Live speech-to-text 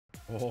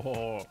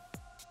Oh.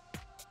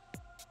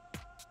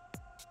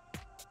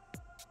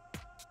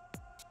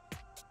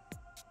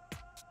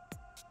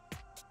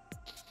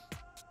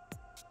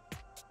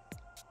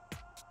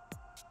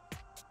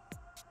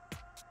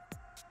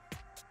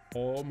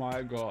 Oh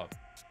my god.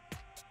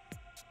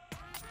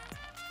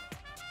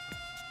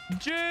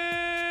 Jim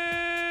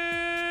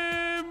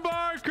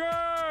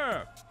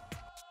Barker!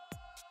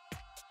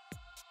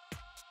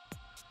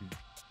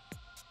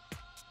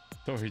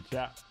 Sorry,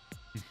 chat.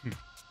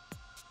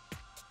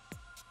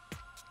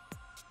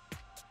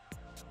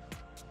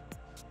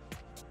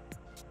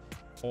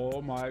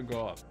 Oh my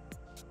god.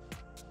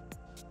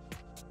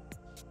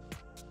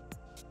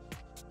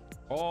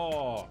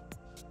 Oh.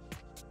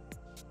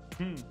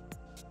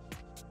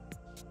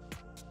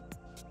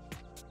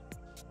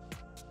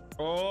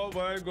 Oh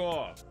my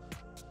god.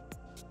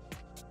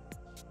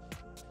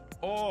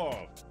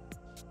 Oh.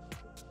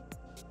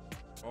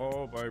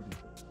 Oh baby.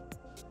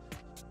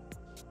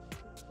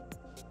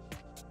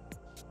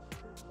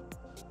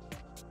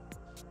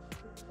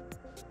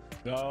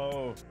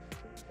 No.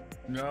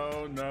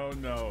 No, no,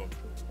 no.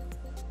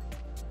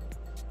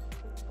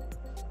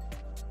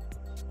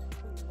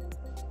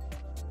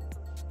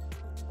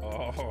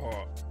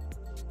 Oh.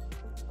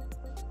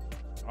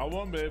 I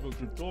won't be able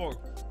to talk.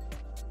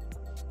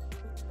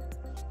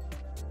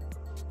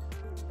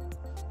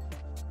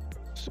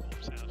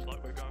 Sounds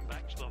like we're going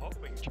back to the hot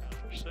wing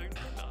challenge soon.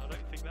 No, I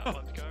don't think that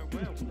one's going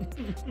well.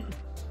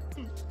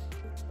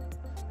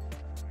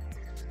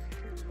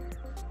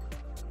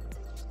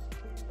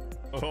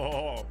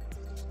 Oh.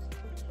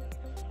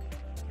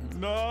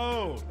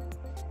 No.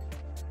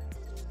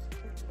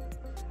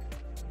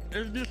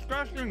 It's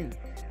disgusting.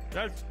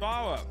 That's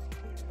sour.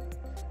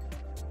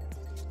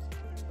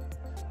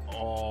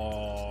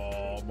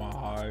 Oh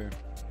my.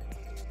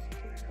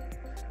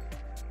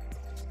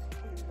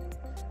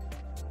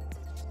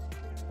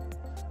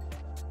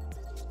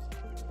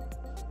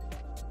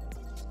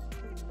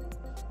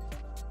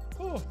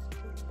 Oh.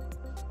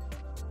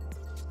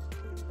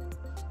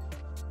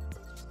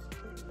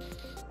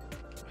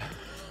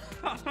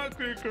 I'm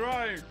actually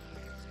crying.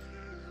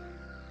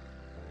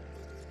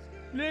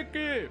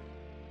 Nikki,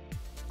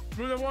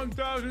 for the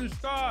 1,000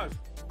 stars.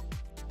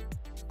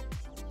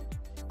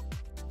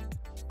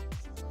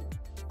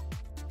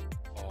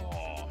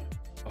 Oh.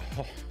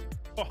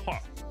 Oh.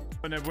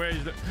 And then where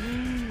is the...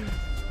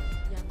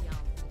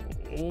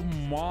 Oh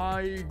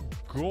my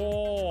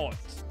god.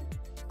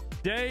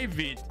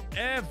 David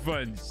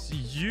Evans,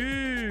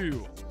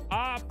 you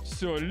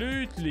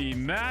absolutely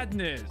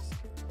madness.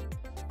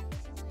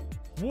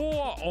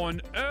 What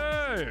on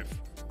earth?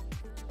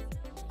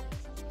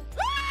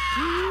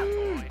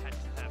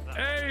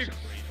 Hey,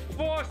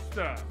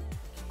 Foster,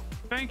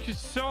 thank you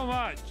so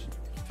much.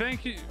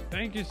 Thank you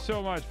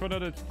so much for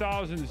another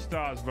 1,000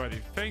 stars,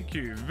 buddy. Thank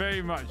you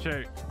very much.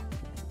 Hey.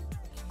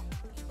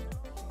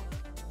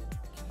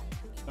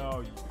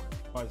 Oh, you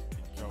must be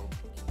joking.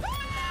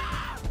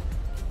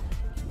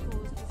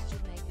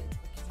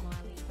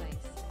 Smiley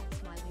face,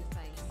 smiley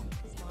face,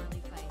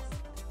 smiley face.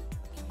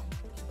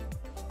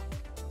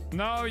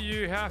 Now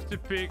you have to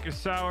pick a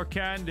sour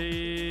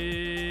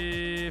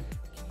candy.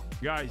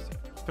 Guys,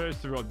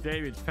 first of all,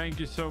 David, thank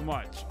you so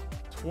much.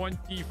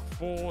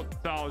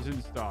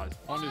 24,000 stars.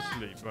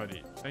 Honestly,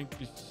 buddy, thank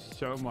you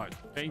so much.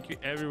 Thank you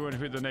everyone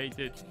who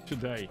donated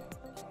today.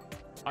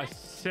 A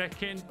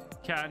second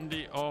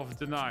candy of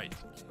the night.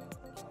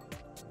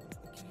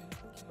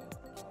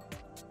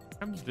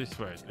 Come this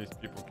way, at least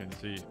people can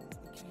see.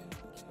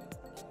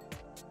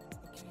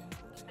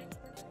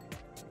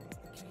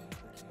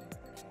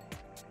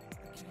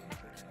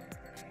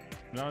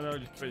 No,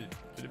 just put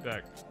it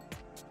back.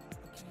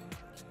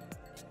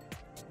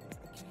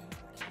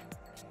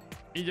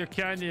 Eat your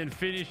candy and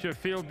finish your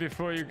field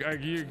before you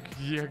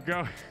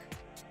go.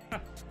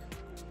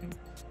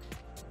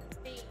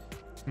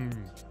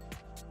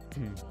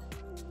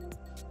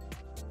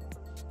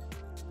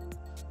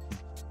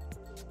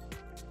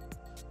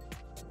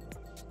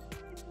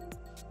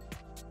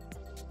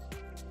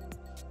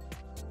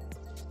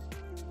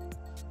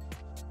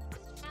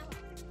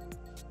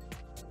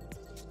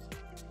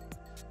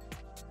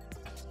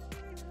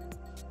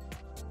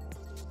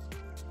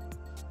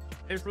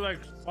 It's like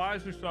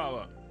spicy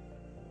sour.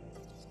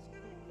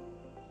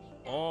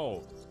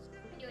 Oh.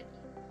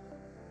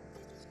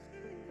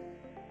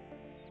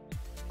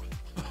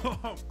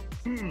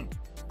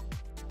 Green's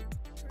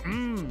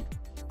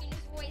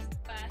voice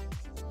first.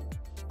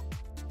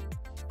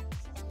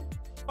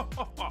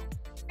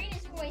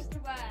 Green's voice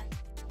first.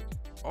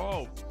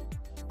 Oh.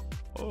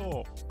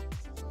 Oh.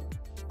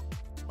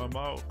 My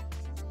mouth.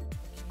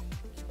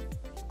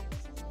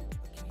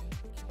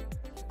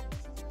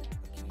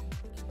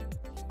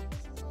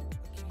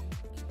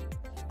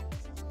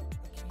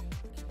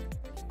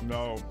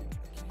 No.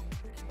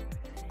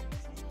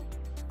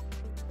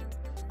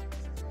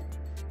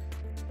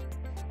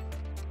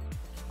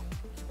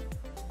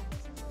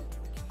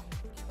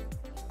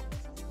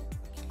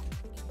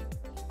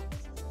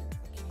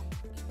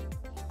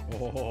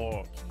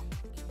 Oh.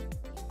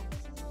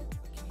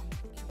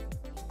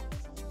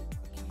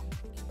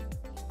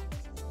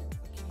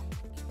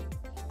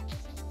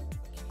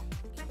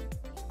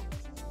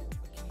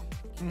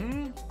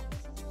 Hmm.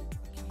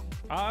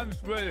 I'm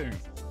sweating.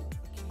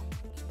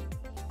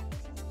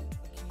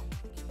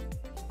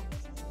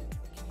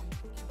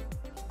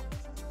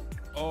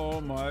 Oh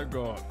my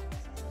god.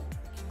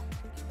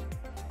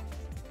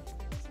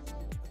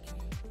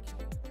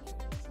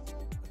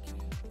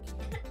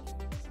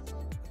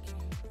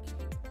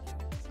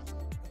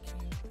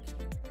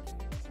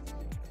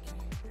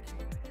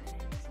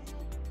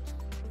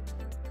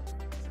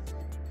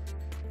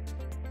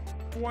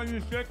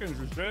 "20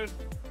 seconds," it says.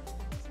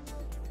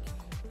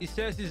 It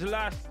says his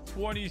last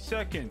 20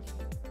 seconds.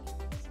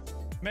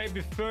 Maybe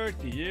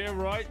 30, yeah,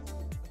 right?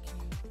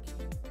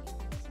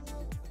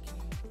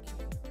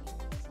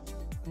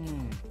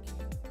 Hmm.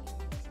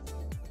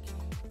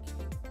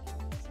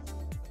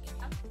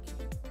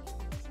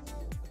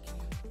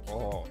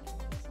 Oh.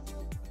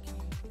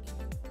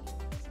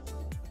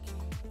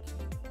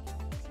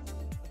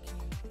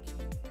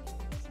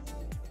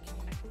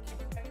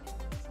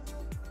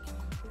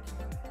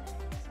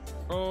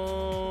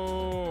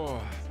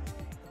 Oh.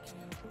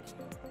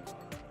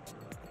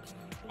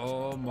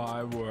 Oh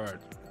my word.